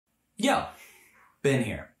Yo, been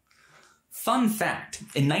here. Fun fact,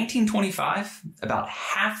 in 1925, about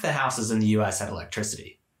half the houses in the US had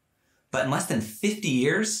electricity. But in less than 50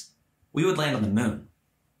 years, we would land on the moon.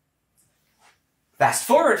 Fast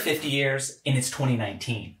forward 50 years, and it's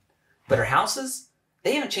 2019. But our houses,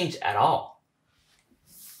 they haven't changed at all.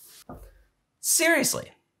 Seriously,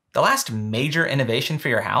 the last major innovation for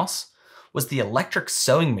your house was the electric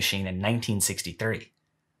sewing machine in 1963.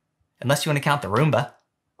 Unless you want to count the Roomba,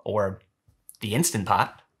 or the Instant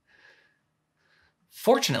Pot.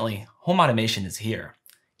 Fortunately, home automation is here,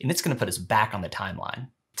 and it's going to put us back on the timeline.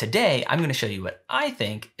 Today, I'm going to show you what I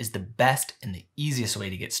think is the best and the easiest way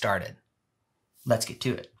to get started. Let's get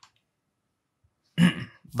to it.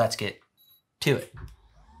 Let's get to it.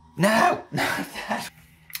 No, not that.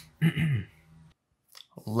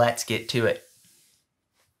 Let's get to it.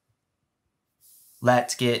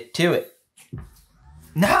 Let's get to it.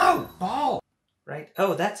 No, ball. Right?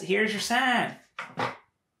 Oh, here's your sign.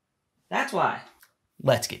 That's why.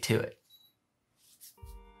 Let's get to it.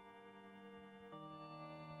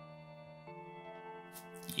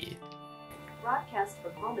 Yeah. Broadcast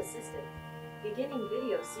from Home Assistant. Beginning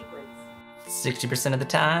video sequence. 60% of the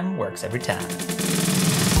time works every time.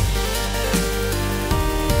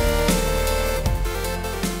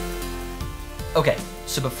 Okay,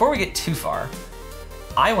 so before we get too far,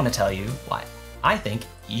 I want to tell you why I think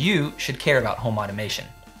you should care about home automation.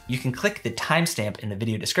 You can click the timestamp in the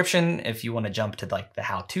video description if you want to jump to like the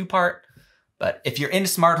how-to part, but if you're into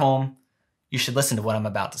smart home, you should listen to what I'm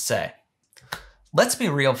about to say. Let's be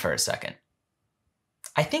real for a second.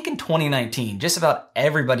 I think in 2019, just about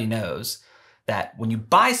everybody knows that when you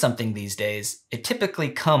buy something these days, it typically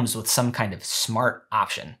comes with some kind of smart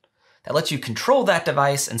option that lets you control that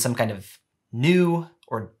device in some kind of new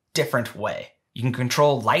or different way. You can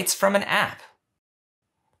control lights from an app,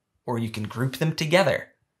 or you can group them together.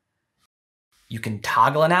 You can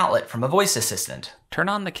toggle an outlet from a voice assistant. Turn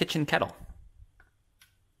on the kitchen kettle.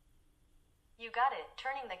 You got it.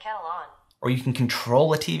 Turning the kettle on. Or you can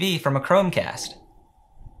control a TV from a Chromecast.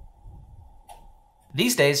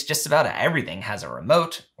 These days, just about everything has a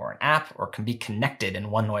remote or an app or can be connected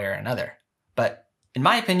in one way or another. But in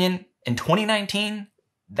my opinion, in 2019,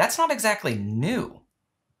 that's not exactly new.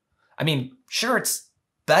 I mean, sure, it's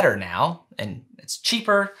better now and it's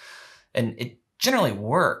cheaper and it generally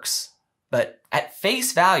works. But at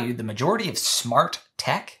face value, the majority of smart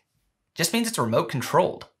tech just means it's remote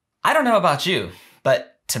controlled. I don't know about you,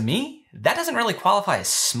 but to me, that doesn't really qualify as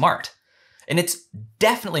smart. And it's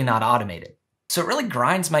definitely not automated. So it really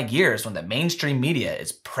grinds my gears when the mainstream media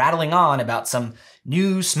is prattling on about some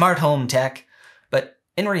new smart home tech, but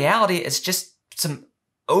in reality, it's just some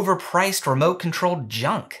overpriced remote controlled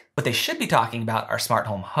junk. What they should be talking about are smart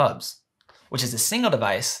home hubs, which is a single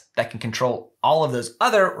device that can control all of those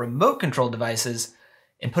other remote controlled devices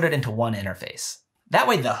and put it into one interface. That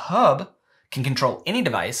way the hub can control any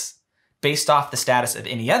device based off the status of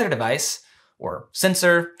any other device or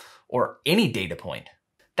sensor or any data point.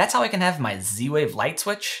 That's how I can have my Z-Wave light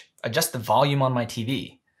switch adjust the volume on my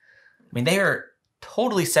TV. I mean, they are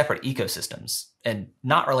totally separate ecosystems and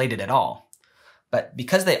not related at all. But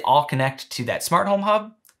because they all connect to that smart home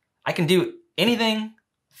hub, I can do anything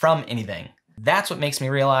from anything. That's what makes me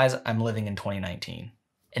realize I'm living in 2019.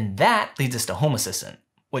 And that leads us to Home Assistant,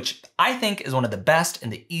 which I think is one of the best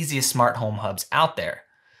and the easiest smart home hubs out there.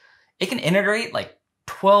 It can integrate like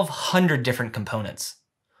 1,200 different components,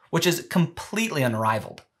 which is completely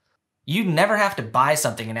unrivaled. You never have to buy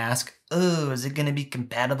something and ask, oh, is it gonna be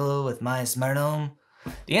compatible with my smart home?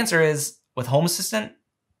 The answer is, with Home Assistant,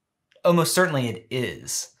 almost certainly it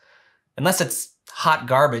is. Unless it's hot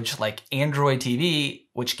garbage like Android TV,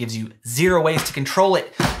 which gives you 0 ways to control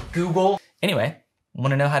it, Google. Anyway,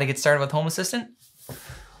 wanna know how to get started with Home Assistant?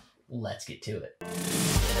 Let's get to it.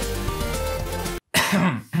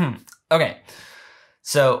 Okay.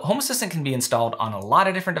 So Home Assistant can be installed on a lot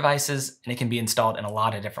of different devices and it can be installed in a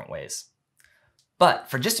lot of different ways. But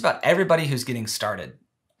for just about everybody who's getting started,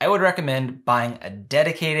 I would recommend buying a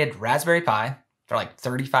dedicated Raspberry Pi for like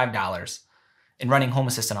 $35 and running Home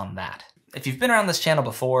Assistant on that. If you've been around this channel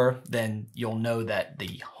before, then you'll know that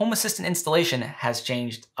the Home Assistant installation has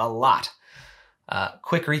changed a lot.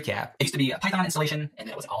 Quick recap. It used to be a Python installation, and then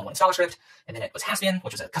it was an all-in-one installer script, and then it was Haspian,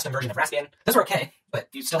 which was a custom version of Raspbian. Those were okay, but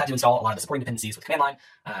you still had to install a lot of the supporting dependencies with command line,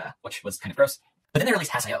 which was kind of gross. But then they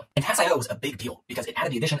released HasIO, and HasIO was a big deal because it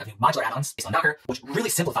added the addition of new modular add-ons based on Docker, which really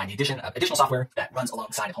simplified the addition of additional software that runs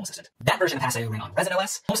alongside of Home Assistant. That version of HasIO ran on Resin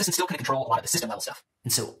OS. Home Assistant still couldn't control a lot of the system-level stuff.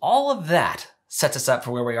 And so all of that sets us up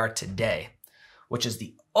for where we are today, which is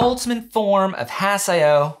the ultimate form of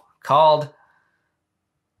HasIO called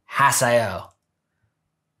HasIO.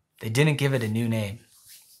 They didn't give it a new name.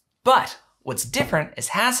 But what's different is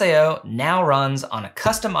HAS.io now runs on a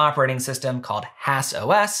custom operating system called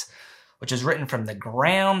HAS-OS, which is written from the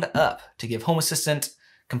ground up to give Home Assistant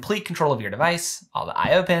complete control of your device, all the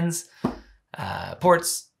I/O pins,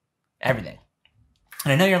 ports, everything.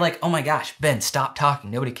 And I know you're like, oh my gosh, Ben, stop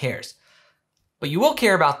talking, nobody cares. But you will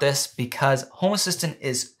care about this because Home Assistant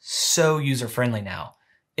is so user-friendly now.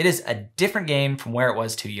 It is a different game from where it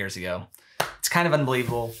was 2 years ago. It's kind of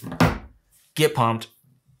unbelievable. Get pumped.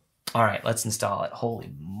 All right, let's install it.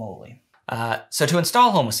 Holy moly. So to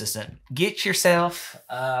install Home Assistant, get yourself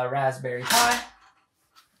a Raspberry Pi.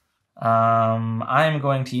 I'm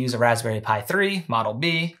going to use a Raspberry Pi 3 Model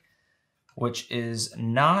B, which is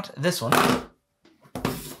not this one.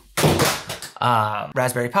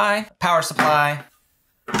 Raspberry Pi, power supply.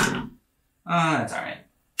 That's all right.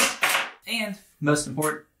 And most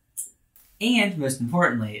importantly,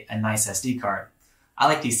 a nice SD card. I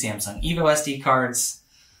like these Samsung Evo SD cards.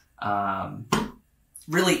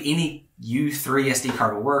 Really, any U3 SD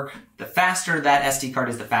card will work. The faster that SD card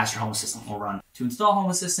is, the faster Home Assistant will run. To install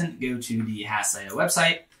Home Assistant, go to the HAS.io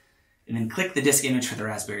website and then click the disk image for the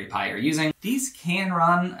Raspberry Pi you're using. These can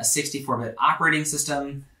run a 64-bit operating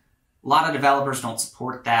system. A lot of developers don't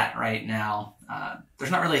support that right now.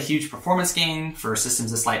 There's not really a huge performance gain for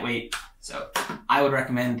systems this lightweight, so I would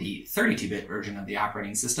recommend the 32-bit version of the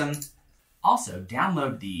operating system. Also,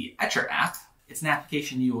 download the Etcher app. It's an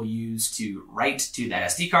application you will use to write to that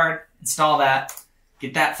SD card, install that,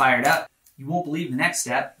 get that fired up. You won't believe the next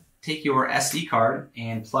step. Take your SD card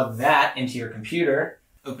and plug that into your computer.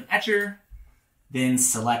 Open Etcher, then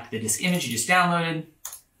select the disk image you just downloaded.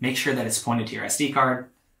 Make sure that it's pointed to your SD card.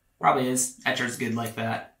 Probably is. Etcher's good like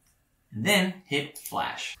that. And then hit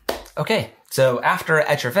flash. Okay, so after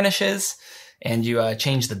Etcher finishes and you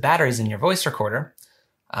change the batteries in your voice recorder,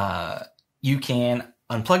 you can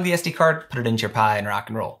unplug the SD card, put it into your Pi, and rock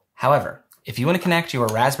and roll. However, if you want to connect your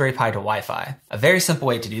Raspberry Pi to Wi-Fi, a very simple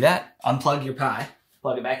way to do that, unplug your Pi,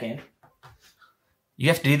 plug it back in. You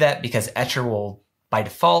have to do that because Etcher will, by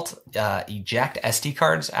default, eject SD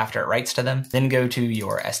cards after it writes to them. Then go to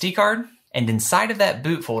your SD card, and inside of that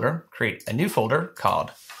boot folder, create a new folder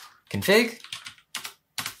called config.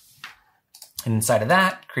 And inside of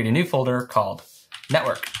that, create a new folder called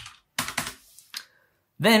network.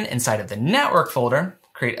 Then inside of the network folder,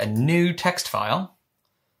 create a new text file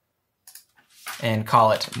and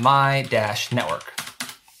call it my-network.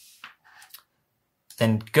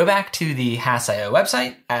 Then go back to the HAS.io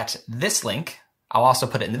website at this link. I'll also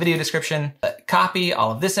put it in the video description. Copy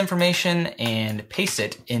all of this information and paste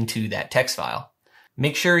it into that text file.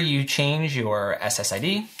 Make sure you change your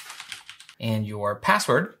SSID and your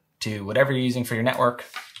password to whatever you're using for your network.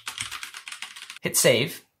 Hit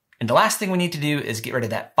save. And the last thing we need to do is get rid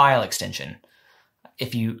of that file extension.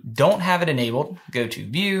 If you don't have it enabled, go to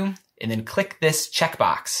View and then click this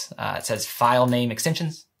checkbox. It says File Name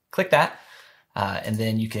Extensions. Click that. And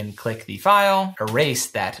then you can click the file, erase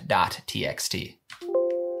that .txt.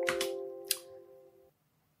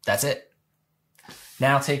 That's it.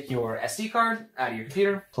 Now take your SD card out of your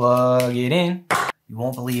computer, plug it in. You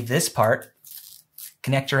won't believe this part.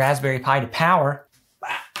 Connect your Raspberry Pi to power.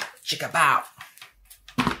 Chicka bow.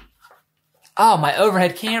 Oh, my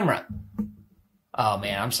overhead camera. Oh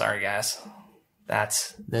man, I'm sorry guys.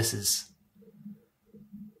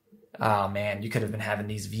 Oh man, you could have been having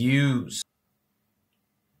these views.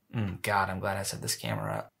 God, I'm glad I set this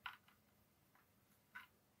camera up.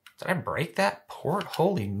 Did I break that port?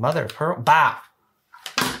 Holy mother of pearl. Bah!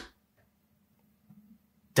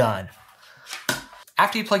 Done.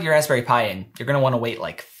 After you plug your Raspberry Pi in, you're gonna wanna wait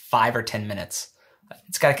like 5 or 10 minutes.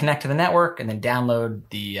 It's gotta connect to the network and then download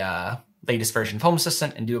the latest version of Home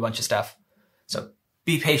Assistant and do a bunch of stuff. So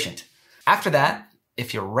be patient. After that,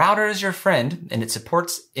 if your router is your friend and it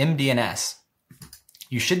supports MDNS,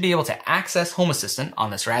 you should be able to access Home Assistant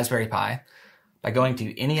on this Raspberry Pi by going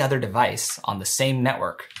to any other device on the same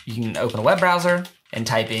network. You can open a web browser and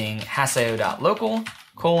typing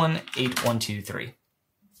hasio.local:8123.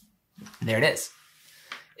 There it is.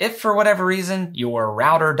 If for whatever reason your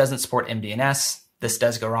router doesn't support MDNS, this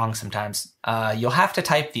does go wrong sometimes, you'll have to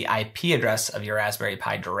type the IP address of your Raspberry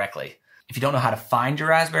Pi directly. If you don't know how to find your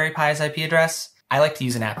Raspberry Pi's IP address, I like to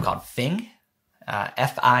use an app called Fing,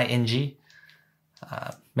 F-I-N-G.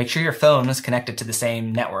 Make sure your phone is connected to the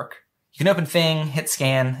same network. You can open Fing, hit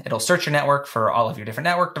scan, it'll search your network for all of your different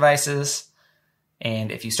network devices.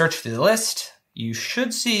 And if you search through the list, you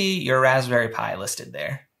should see your Raspberry Pi listed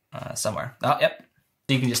there somewhere. Oh, yep.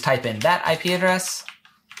 So you can just type in that IP address,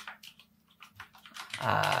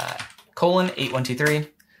 :8123.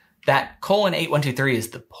 That :8123 is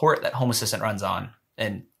the port that Home Assistant runs on.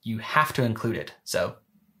 and you have to include it. So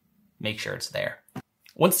make sure it's there.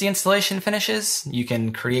 Once the installation finishes, you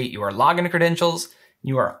can create your login credentials.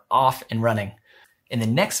 You are off and running. In the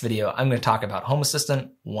next video, I'm going to talk about Home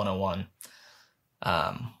Assistant 101,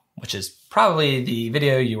 which is probably the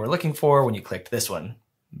video you were looking for when you clicked this one.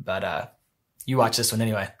 But you watch this one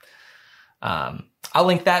anyway. I'll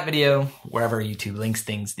link that video wherever YouTube links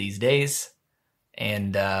things these days.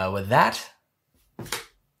 And with that,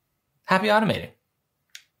 happy automating.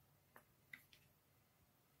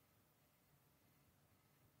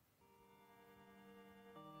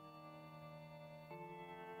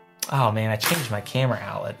 Oh man, I changed my camera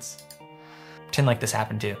outlets. Pretend like this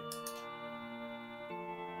happened too.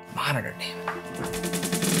 Monitor, damn it.